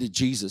they needed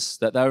Jesus,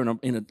 that they were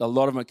a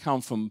lot of them had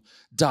come from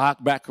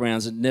dark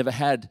backgrounds and never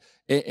had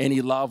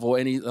any love or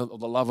any of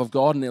the love of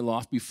God in their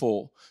life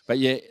before. But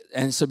yeah,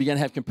 and so began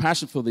to have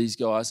compassion for these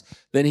guys.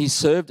 Then he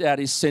served out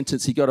his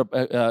sentence. He got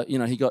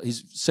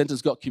his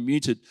sentence got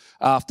commuted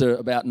after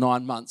about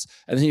 9 months,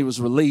 and he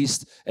was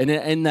released. And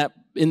in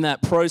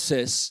that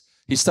process,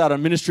 he started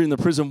ministering in the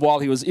prison while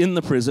he was in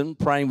the prison,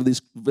 praying with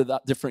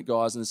different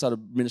guys, and started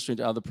ministering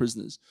to other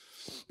prisoners.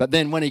 But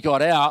then when he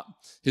got out,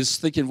 he was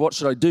thinking, what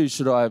should I do?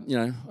 Should I,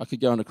 I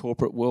could go in the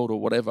corporate world or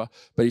whatever.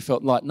 But he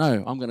felt like,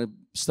 no, I'm going to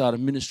start a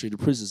ministry to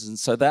prisoners. And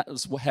so that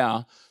was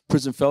how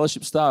Prison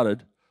Fellowship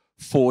started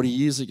 40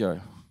 years ago.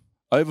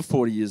 Over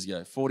 40 years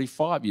ago,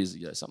 45 years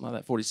ago, something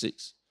like that,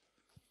 46.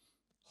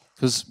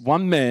 Because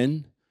one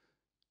man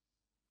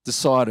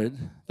decided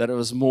that it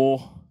was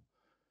more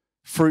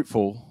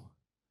fruitful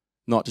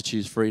not to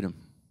choose freedom.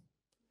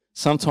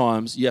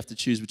 Sometimes you have to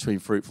choose between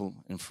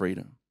fruitful and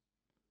freedom.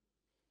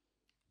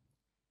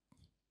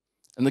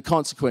 And the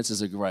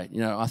consequences are great.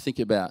 I think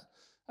about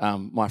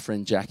my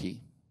friend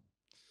Jackie.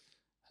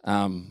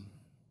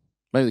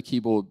 Maybe the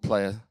keyboard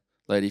player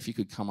lady, if you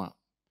could come up.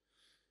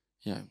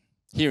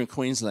 Here in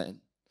Queensland,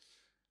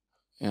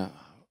 I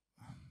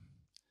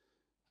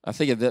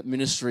think of that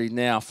ministry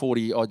now,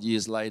 40 odd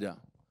years later.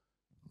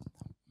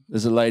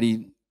 There's a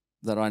lady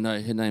that I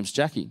know, her name's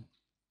Jackie.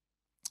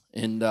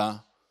 And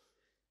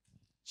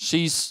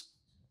she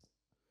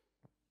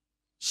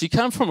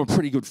came from a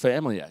pretty good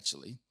family,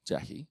 actually,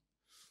 Jackie.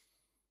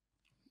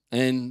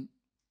 And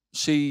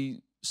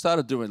she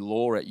started doing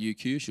law at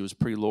UQ. She was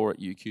pre-law at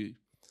UQ.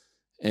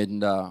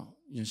 And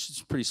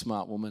she's a pretty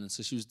smart woman, and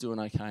so she was doing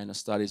okay in her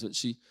studies. But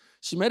she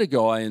met a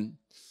guy, and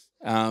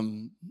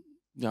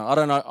I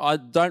don't know. I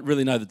don't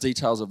really know the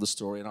details of the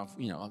story, and I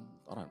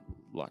don't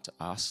like to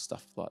ask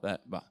stuff like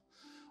that. But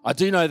I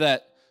do know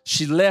that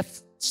she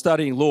left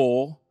studying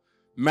law,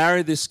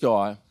 married this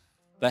guy.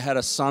 They had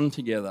a son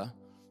together,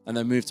 and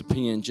they moved to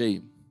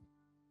PNG.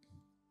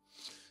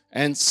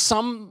 And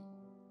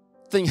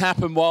something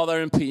happened while they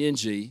were in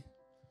PNG,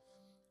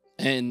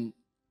 and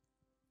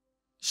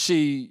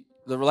the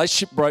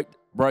relationship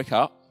broke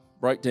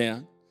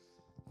down.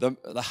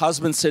 The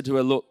husband said to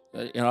her, look,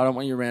 I don't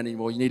want you around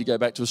anymore. You need to go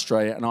back to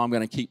Australia, and I'm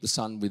going to keep the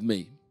son with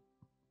me.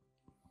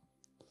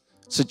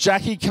 So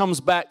Jackie comes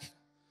back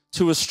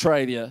to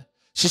Australia.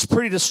 She's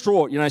pretty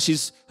distraught.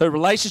 Her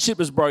relationship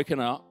is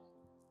broken up.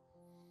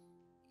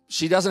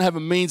 She doesn't have a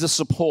means of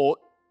support,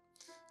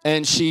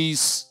 and she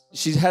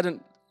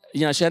hadn't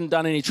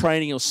done any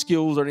training or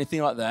skills or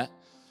anything like that.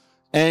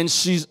 And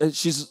she's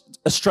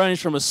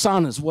estranged from her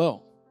son as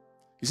well.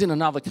 He's in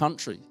another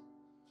country.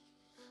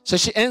 So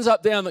she ends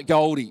up down at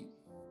Goldie.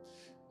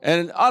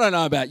 And I don't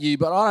know about you,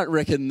 but I don't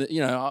reckon that,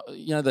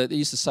 they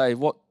used to say,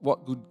 what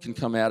good can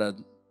come out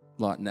of,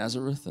 like,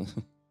 Nazareth?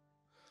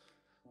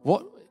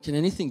 Can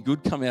anything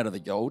good come out of the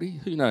Goldie?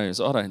 Who knows?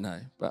 I don't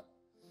know. But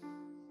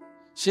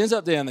she ends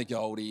up down the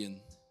Goldie, and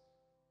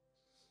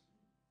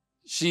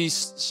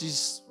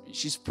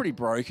she's pretty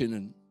broken,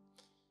 and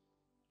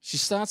she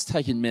starts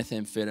taking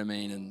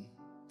methamphetamine, and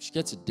she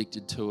gets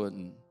addicted to it,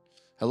 and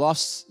her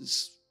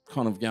life's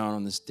kind of going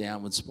on this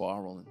downward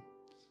spiral. And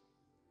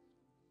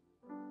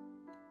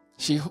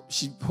she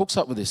hooks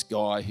up with this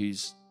guy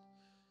who's,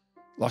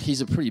 like, he's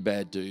a pretty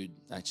bad dude,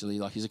 actually.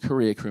 Like, he's a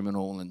career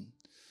criminal, and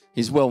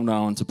he's well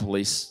known to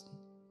police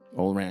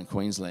all around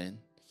Queensland,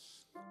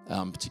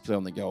 particularly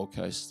on the Gold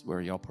Coast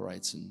where he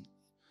operates. And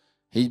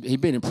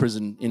he'd been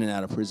in and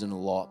out of prison a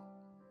lot.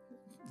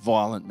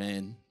 Violent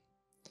man,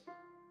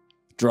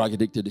 drug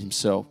addicted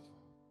himself.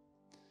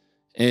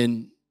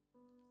 And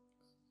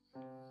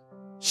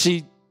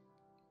she's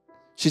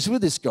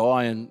with this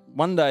guy, and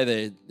one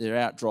day they're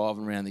out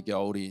driving around the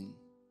Goldie,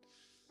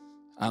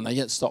 and they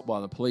get stopped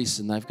by the police,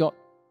 and they've got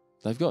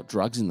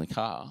drugs in the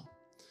car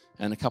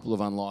and a couple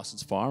of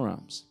unlicensed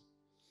firearms.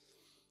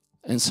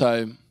 And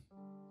so,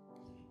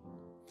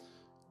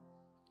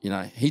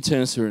 he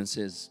turns to her and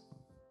says,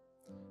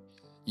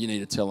 you need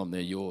to tell them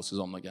they're yours, because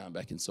I'm not going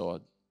back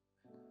inside.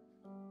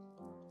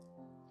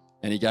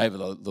 And he gave her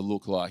the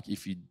look like,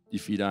 if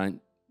you don't,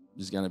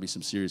 there's going to be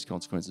some serious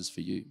consequences for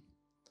you.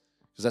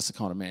 Because that's the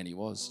kind of man he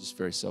was, just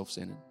very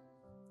self-centered.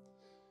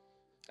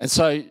 And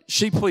so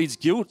she pleads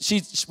guilt.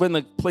 When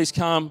the police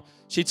come,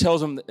 she tells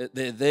them that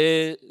they're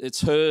there, it's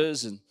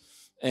hers,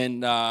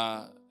 and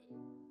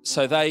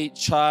so they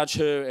charge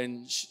her,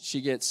 and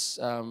she gets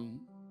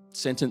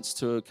sentenced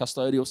to a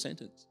custodial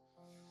sentence.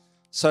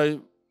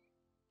 So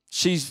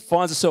she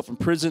finds herself in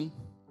prison,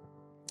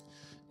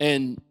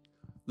 and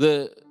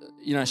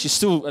she's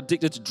still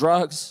addicted to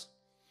drugs,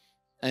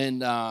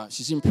 and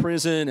she's in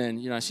prison,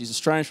 and she's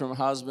estranged from her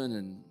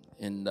husband,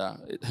 and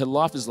her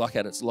life is like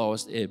at its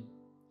lowest ebb.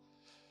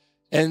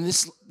 And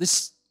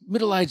this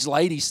middle-aged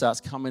lady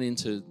starts coming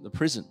into the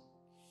prison.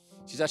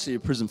 She's actually a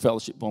Prison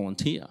Fellowship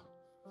volunteer,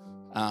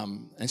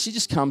 and she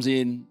just comes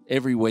in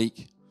every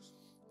week,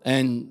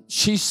 And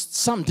she's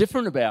something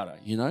different about her,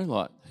 you know,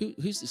 like,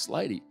 who's this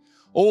lady?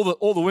 All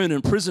the women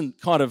in prison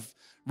kind of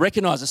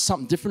recognize there's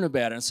something different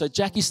about her. And so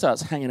Jackie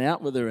starts hanging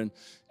out with her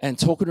and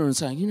talking to her and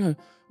saying, you know,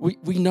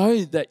 we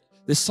know that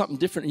there's something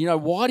different. You know,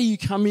 why do you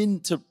come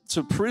into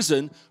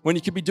prison when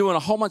you could be doing a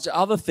whole bunch of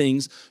other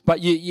things,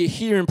 but you're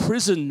here in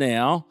prison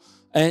now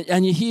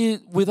and you're here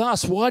with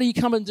us? Why do you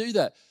come and do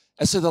that?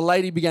 And so the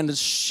lady began to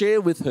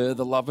share with her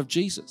the love of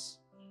Jesus,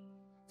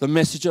 the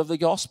message of the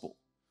gospel.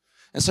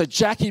 And so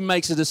Jackie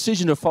makes a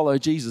decision to follow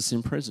Jesus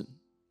in prison.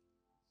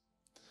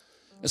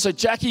 And so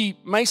Jackie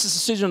makes this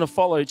decision to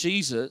follow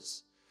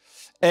Jesus,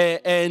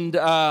 and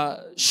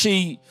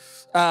she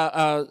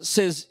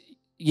says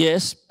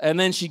yes, and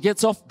then she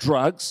gets off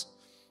drugs,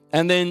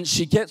 and then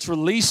she gets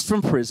released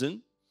from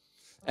prison,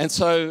 and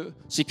so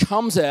she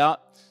comes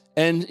out,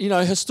 and you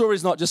know her story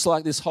is not just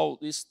like this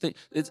thing.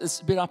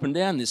 It's a bit up and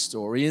down, this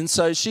story. And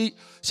so she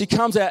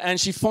comes out and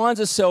she finds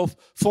herself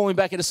falling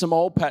back into some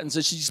old patterns,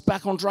 and she's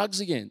back on drugs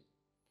again.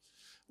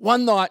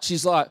 One night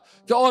she's like,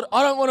 God,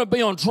 I don't want to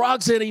be on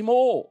drugs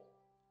anymore.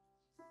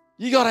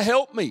 You got to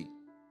help me.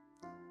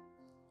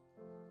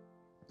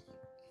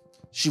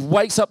 She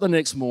wakes up the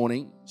next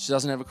morning. She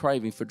doesn't have a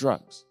craving for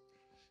drugs.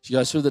 She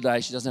goes through the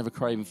day. She doesn't have a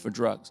craving for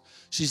drugs.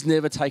 She's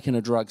never taken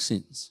a drug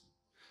since.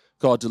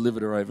 God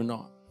delivered her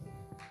overnight.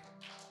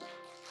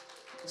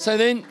 So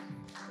then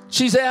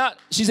she's out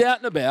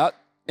and about,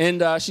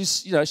 and she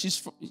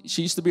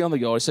used to be on the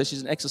go. So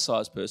she's an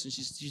exercise person.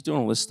 She's doing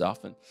all this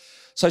stuff, and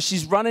so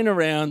she's running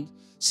around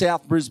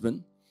South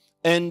Brisbane,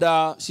 and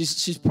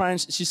she's praying.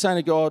 She's saying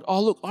to God,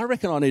 "Oh look, I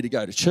reckon I need to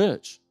go to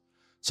church."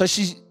 So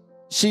she's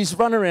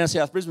running around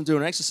South Brisbane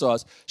doing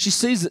exercise. She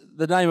sees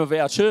the name of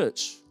our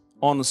church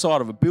on the side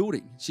of a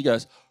building. She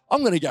goes, "I'm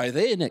going to go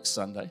there next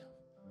Sunday."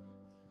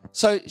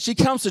 So she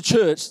comes to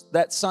church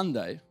that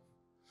Sunday,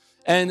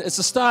 and it's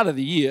the start of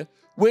the year.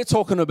 We're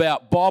talking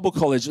about Bible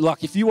college.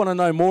 Like, if you want to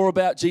know more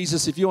about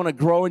Jesus, if you want to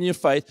grow in your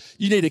faith,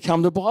 you need to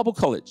come to Bible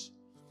college.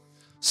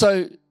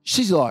 So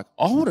she's like,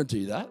 I want to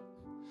do that.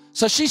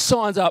 So she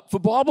signs up for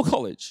Bible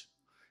college,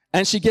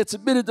 and she gets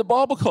admitted to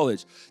Bible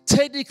college.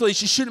 Technically,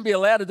 she shouldn't be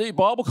allowed to do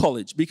Bible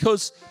college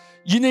because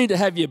you need to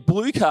have your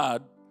blue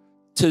card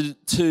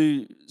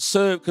to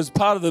serve, because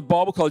part of the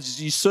Bible college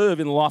is you serve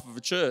in the life of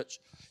a church.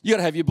 You got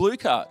to have your blue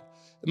card.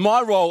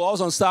 My role, I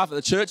was on staff at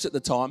the church at the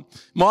time.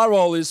 My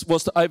role was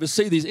to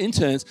oversee these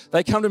interns.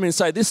 They come to me and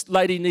say, this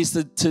lady needs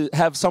to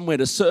have somewhere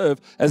to serve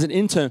as an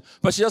intern,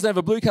 but she doesn't have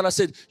a blue card. I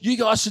said, you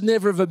guys should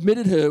never have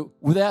admitted her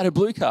without her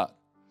blue card.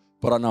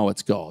 But I know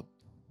it's God.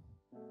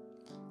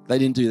 They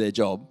didn't do their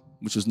job,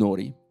 which was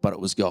naughty, but it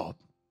was God.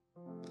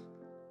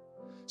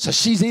 So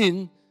she's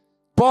in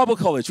Bible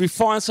college. We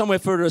find somewhere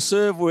for her to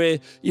serve where,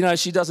 you know,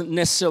 she doesn't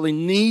necessarily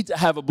need to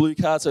have a blue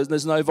card, so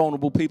there's no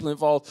vulnerable people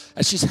involved,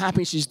 and she's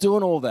happy. She's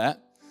doing all that.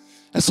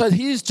 And so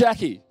here's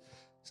Jackie.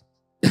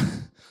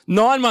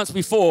 9 months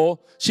before,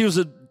 she was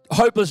a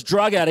hopeless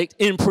drug addict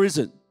in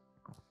prison.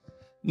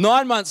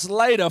 9 months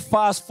later,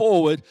 fast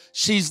forward,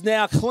 she's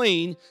now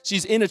clean.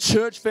 She's in a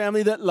church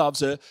family that loves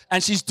her,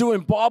 and she's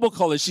doing Bible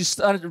college. She's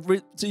started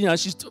to,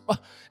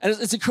 and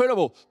it's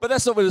incredible. But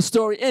that's not where the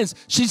story ends.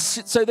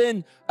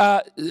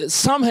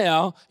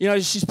 Somehow,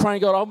 she's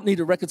praying, God, I need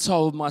to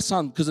reconcile with my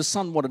son, because the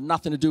son wanted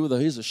nothing to do with her.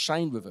 He was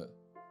ashamed of her.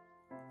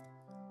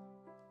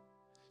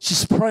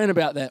 She's praying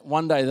about that.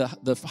 One day,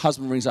 the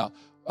husband rings up.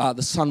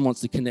 The son wants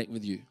to connect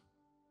with you.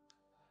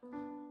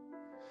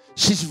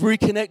 She's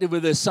reconnected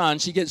with her son.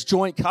 She gets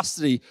joint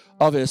custody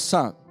of her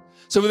son.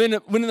 So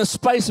within the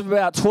space of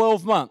about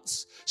 12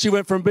 months, she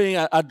went from being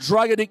a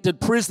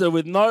drug-addicted prisoner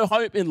with no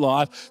hope in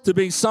life to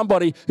being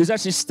somebody who's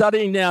actually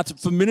studying now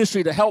for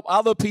ministry to help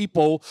other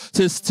people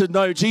to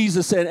know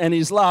Jesus and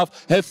his love.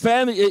 Her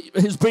family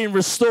has been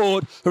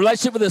restored. Her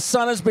relationship with her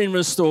son has been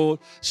restored.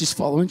 She's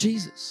following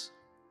Jesus.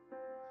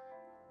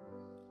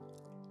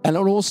 And it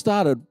all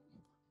started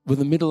with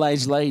a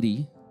middle-aged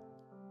lady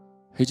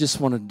who just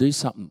wanted to do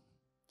something.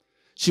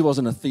 She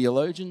wasn't a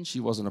theologian. She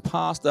wasn't a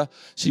pastor.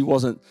 She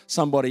wasn't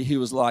somebody who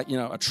was like,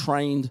 a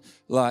trained,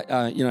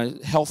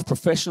 health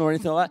professional or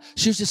anything like that.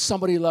 She was just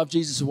somebody who loved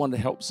Jesus, who wanted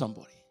to help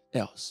somebody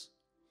else.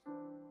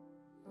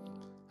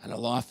 And her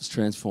life was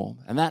transformed.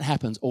 And that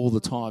happens all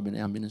the time in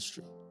our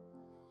ministry.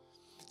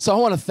 So I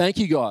want to thank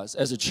you guys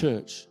as a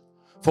church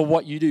for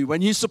what you do.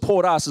 When you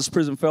support us as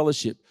Prison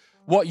Fellowship,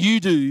 what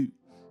you do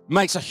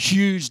makes a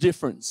huge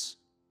difference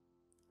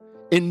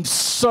in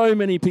so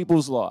many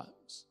people's lives.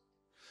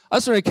 I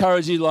just want to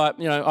encourage you,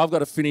 I've got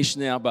to finish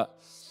now, but,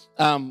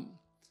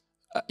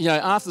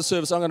 after the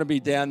service, I'm going to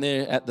be down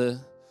there at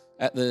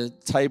the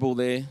table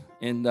there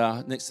and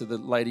next to the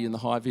lady in the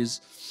high vis.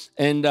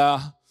 And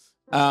I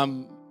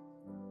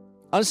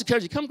just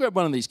encourage you, come grab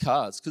one of these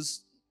cards,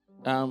 because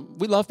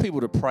we love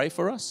people to pray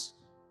for us.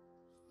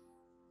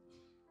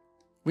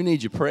 We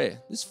need your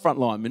prayer. This is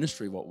frontline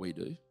ministry, what we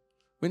do.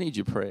 We need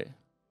your prayer.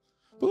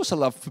 We also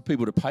love for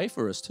people to pay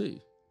for us too.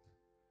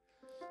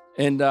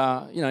 And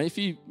if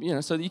you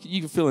so you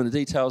can fill in the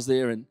details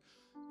there and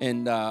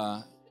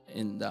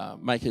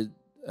make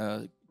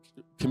a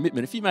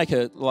commitment, if you make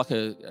a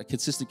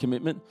consistent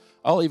commitment,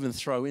 I'll even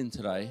throw in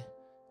today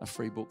a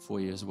free book for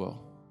you as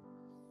well.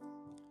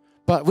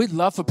 But we'd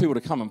love for people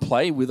to come and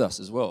play with us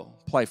as well,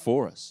 play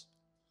for us,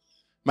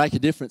 make a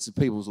difference in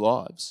people's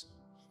lives.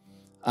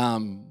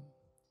 You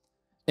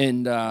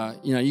can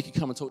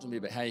come and talk to me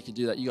about how you can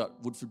do that. You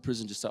got Woodford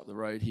Prison just up the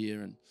road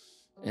here,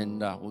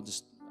 and we'll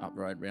just up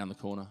the road, round the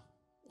corner,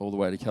 all the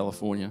way to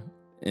California.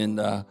 And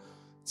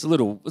it's a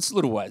little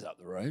ways up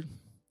the road,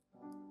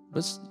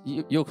 but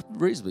you're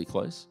reasonably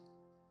close.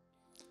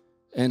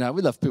 And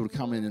we'd love people to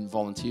come in and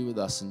volunteer with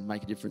us and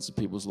make a difference in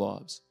people's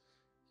lives.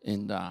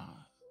 And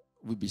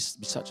would be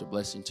such a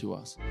blessing to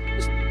us.